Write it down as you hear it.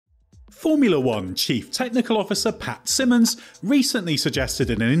Formula One Chief Technical Officer Pat Symonds recently suggested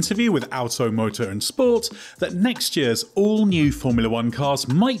in an interview with Auto, Motor and Sport that next year's all-new Formula One cars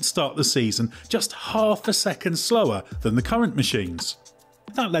might start the season just half a second slower than the current machines.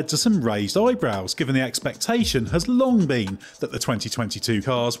 That led to some raised eyebrows, given the expectation has long been that the 2022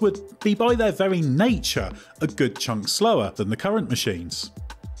 cars would be by their very nature a good chunk slower than the current machines.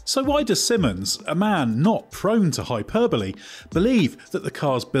 So why does Symonds, a man not prone to hyperbole, believe that the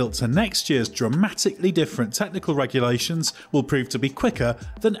cars built to next year's dramatically different technical regulations will prove to be quicker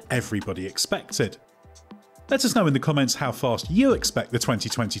than everybody expected? Let us know in the comments how fast you expect the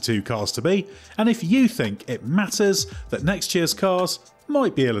 2022 cars to be, and if you think it matters that next year's cars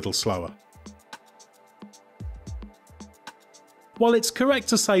might be a little slower. While it's correct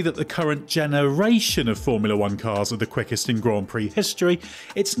to say that the current generation of Formula One cars are the quickest in Grand Prix history,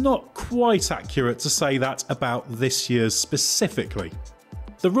 it's not quite accurate to say that about this year's specifically.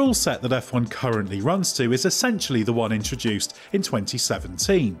 The rule set that F1 currently runs to is essentially the one introduced in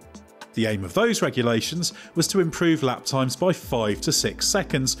 2017. The aim of those regulations was to improve lap times by 5 to 6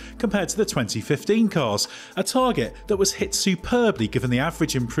 seconds compared to the 2015 cars, a target that was hit superbly given the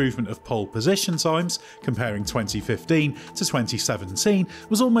average improvement of pole position times, comparing 2015 to 2017,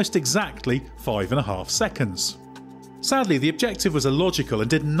 was almost exactly 5.5 seconds. Sadly, the objective was illogical and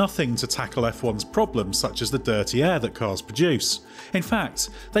did nothing to tackle F1's problems such as the dirty air that cars produce. In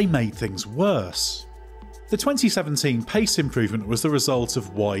fact, they made things worse. The 2017 pace improvement was the result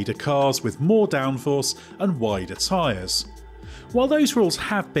of wider cars with more downforce and wider tyres. While those rules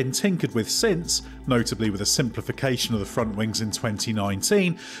have been tinkered with since, notably with a simplification of the front wings in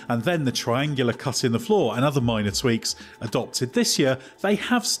 2019 and then the triangular cut in the floor and other minor tweaks adopted this year, they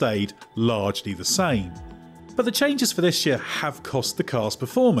have stayed largely the same. But the changes for this year have cost the car's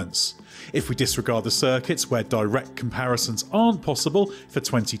performance. If we disregard the circuits where direct comparisons aren't possible for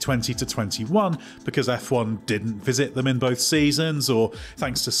 2020 to 21 because F1 didn't visit them in both seasons or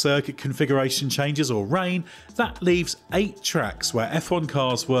thanks to circuit configuration changes or rain, that leaves 8 tracks where F1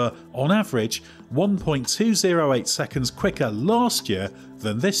 cars were, on average, 1.208 seconds quicker last year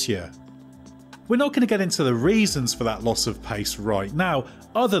than this year. We're not going to get into the reasons for that loss of pace right now,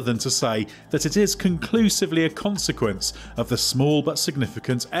 other than to say that it is conclusively a consequence of the small but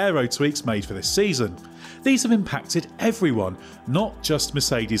significant aero tweaks made for this season. These have impacted everyone, not just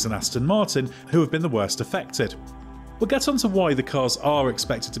Mercedes and Aston Martin, who have been the worst affected. We'll get on to why the cars are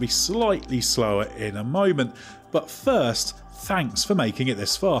expected to be slightly slower in a moment, but first, thanks for making it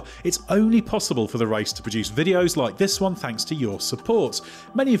this far. It's only possible for the race to produce videos like this one thanks to your support.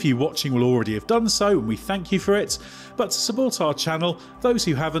 Many of you watching will already have done so and we thank you for it. But to support our channel, those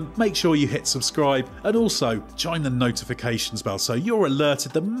who haven't, make sure you hit subscribe and also join the notifications bell so you're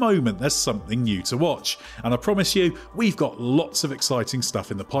alerted the moment there's something new to watch. And I promise you, we've got lots of exciting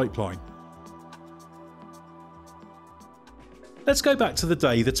stuff in the pipeline. Let's go back to the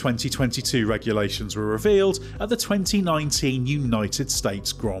day the 2022 regulations were revealed at the 2019 United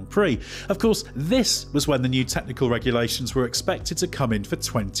States Grand Prix. Of course, this was when the new technical regulations were expected to come in for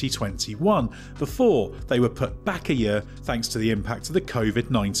 2021, before they were put back a year thanks to the impact of the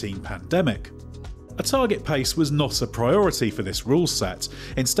COVID-19 pandemic. A target pace was not a priority for this rule set.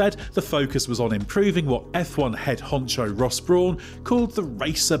 Instead, the focus was on improving what F1 head honcho Ross Brawn called the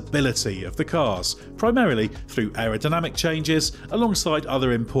raceability of the cars, primarily through aerodynamic changes alongside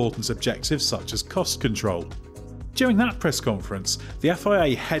other important objectives such as cost control. During that press conference, the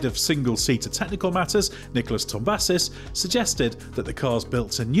FIA head of single-seater technical matters, Nicholas Tombazis, suggested that the cars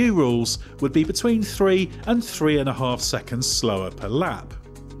built to new rules would be between 3 and 3.5 seconds slower per lap.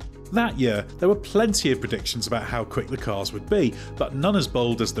 That year, there were plenty of predictions about how quick the cars would be, but none as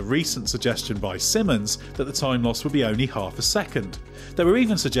bold as the recent suggestion by Symonds that the time loss would be only half a second. There were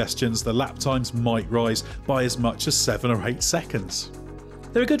even suggestions the lap times might rise by as much as 7 or 8 seconds.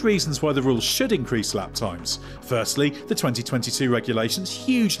 There are good reasons why the rules should increase lap times. Firstly, the 2022 regulations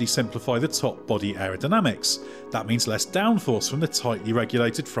hugely simplify the top body aerodynamics. That means less downforce from the tightly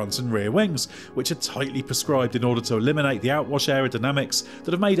regulated front and rear wings, which are tightly prescribed in order to eliminate the outwash aerodynamics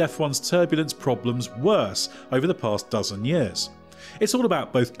that have made F1's turbulence problems worse over the past dozen years. It's all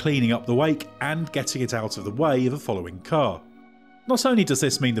about both cleaning up the wake and getting it out of the way of a following car. Not only does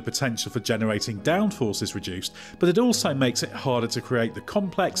this mean the potential for generating downforce is reduced, but it also makes it harder to create the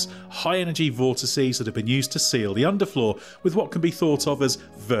complex, high-energy vortices that have been used to seal the underfloor with what can be thought of as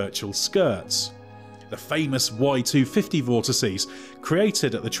virtual skirts. The famous Y250 vortices,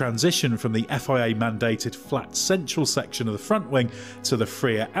 created at the transition from the FIA-mandated flat central section of the front wing to the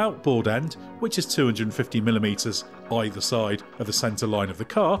freer outboard end, which is 250mm either side of the centre line of the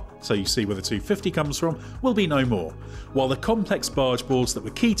car, so you see where the 250 comes from, will be no more, while the complex barge boards that were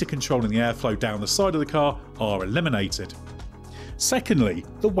key to controlling the airflow down the side of the car are eliminated. Secondly,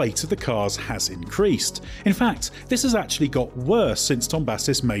 the weight of the cars has increased. In fact, this has actually got worse since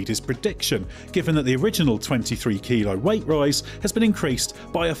Tombazis made his prediction, given that the original 23 kilo weight rise has been increased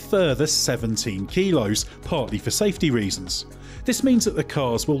by a further 17 kilos, partly for safety reasons. This means that the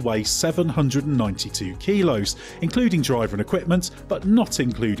cars will weigh 792 kilos, including driver and equipment, but not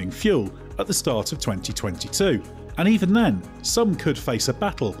including fuel, at the start of 2022. And even then, some could face a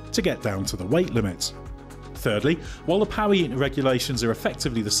battle to get down to the weight limit. Thirdly, while the power unit regulations are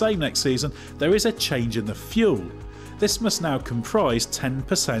effectively the same next season, there is a change in the fuel. This must now comprise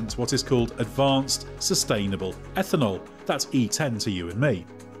 10% what is called advanced sustainable ethanol. That's E10 to you and me.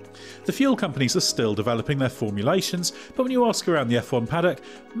 The fuel companies are still developing their formulations, but when you ask around the F1 paddock,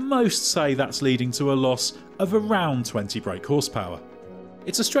 most say that's leading to a loss of around 20 brake horsepower.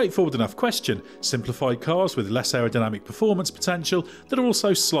 It's a straightforward enough question. Simplified cars with less aerodynamic performance potential that are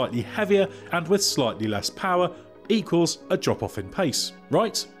also slightly heavier and with slightly less power equals a drop-off in pace,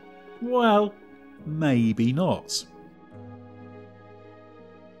 right? Well, maybe not.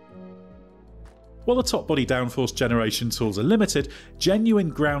 While the top body downforce generation tools are limited, genuine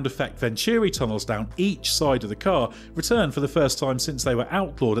ground effect Venturi tunnels down each side of the car return for the first time since they were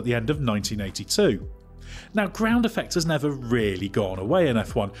outlawed at the end of 1982. Now, ground effect has never really gone away in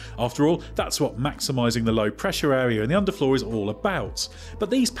F1. After all, that's what maximising the low pressure area in the underfloor is all about. But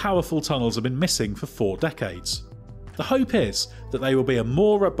these powerful tunnels have been missing for 4 decades. The hope is that they will be a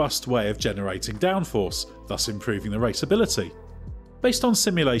more robust way of generating downforce, thus improving the raceability. Based on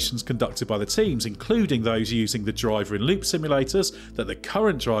simulations conducted by the teams, including those using the driver in loop simulators that the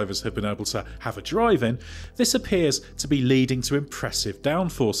current drivers have been able to have a drive in, this appears to be leading to impressive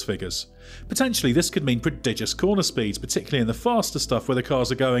downforce figures. Potentially this could mean prodigious corner speeds, particularly in the faster stuff where the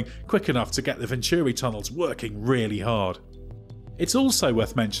cars are going quick enough to get the Venturi tunnels working really hard. It's also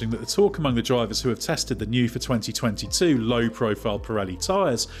worth mentioning that the talk among the drivers who have tested the new for 2022 low-profile Pirelli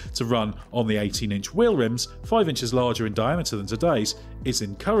tyres to run on the 18-inch wheel rims, 5 inches larger in diameter than today's, is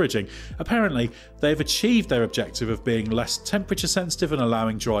encouraging. Apparently, they have achieved their objective of being less temperature sensitive and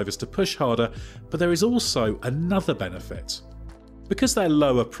allowing drivers to push harder, but there is also another benefit. Because they're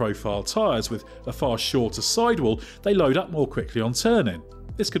lower profile tyres with a far shorter sidewall, they load up more quickly on turn-in.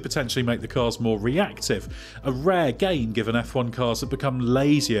 This could potentially make the cars more reactive, a rare gain given F1 cars have become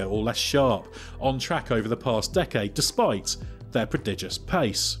lazier or less sharp on track over the past decade despite their prodigious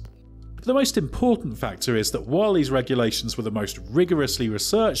pace. But the most important factor is that while these regulations were the most rigorously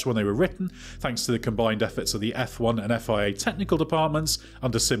researched when they were written, thanks to the combined efforts of the F1 and FIA technical departments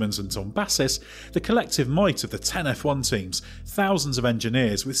under Simmons and Tombazis, the collective might of the 10 F1 teams, thousands of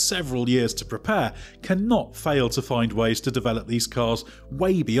engineers with several years to prepare, cannot fail to find ways to develop these cars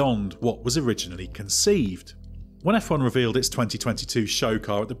way beyond what was originally conceived. When F1 revealed its 2022 show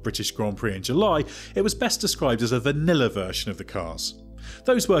car at the British Grand Prix in July, it was best described as a vanilla version of the cars.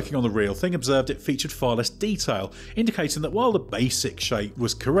 Those working on the real thing observed it featured far less detail, indicating that while the basic shape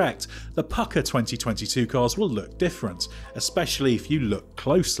was correct, the pucker 2022 cars will look different, especially if you look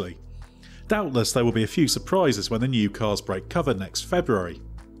closely. Doubtless there will be a few surprises when the new cars break cover next February.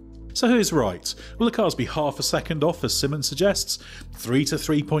 So who's right? Will the cars be half a second off as Simmons suggests? 3 to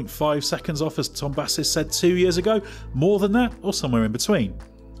 3.5 seconds off as Tombazis said 2 years ago? More than that, or somewhere in between?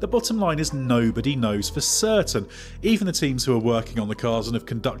 The bottom line is nobody knows for certain. Even the teams who are working on the cars and have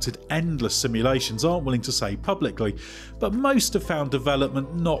conducted endless simulations aren't willing to say publicly, but most have found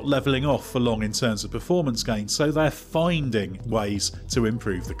development not levelling off for long in terms of performance gains, so they're finding ways to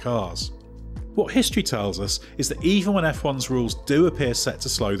improve the cars. What history tells us is that even when F1's rules do appear set to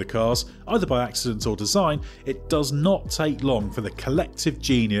slow the cars, either by accident or design, it does not take long for the collective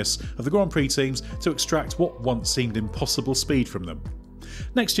genius of the Grand Prix teams to extract what once seemed impossible speed from them.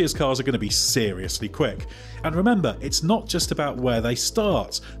 Next year's cars are going to be seriously quick. And remember, it's not just about where they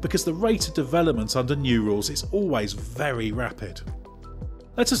start, because the rate of development under new rules is always very rapid.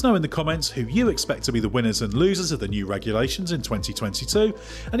 Let us know in the comments who you expect to be the winners and losers of the new regulations in 2022,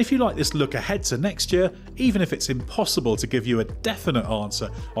 and if you like this look ahead to next year, even if it's impossible to give you a definite answer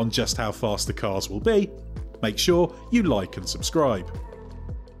on just how fast the cars will be, make sure you like and subscribe.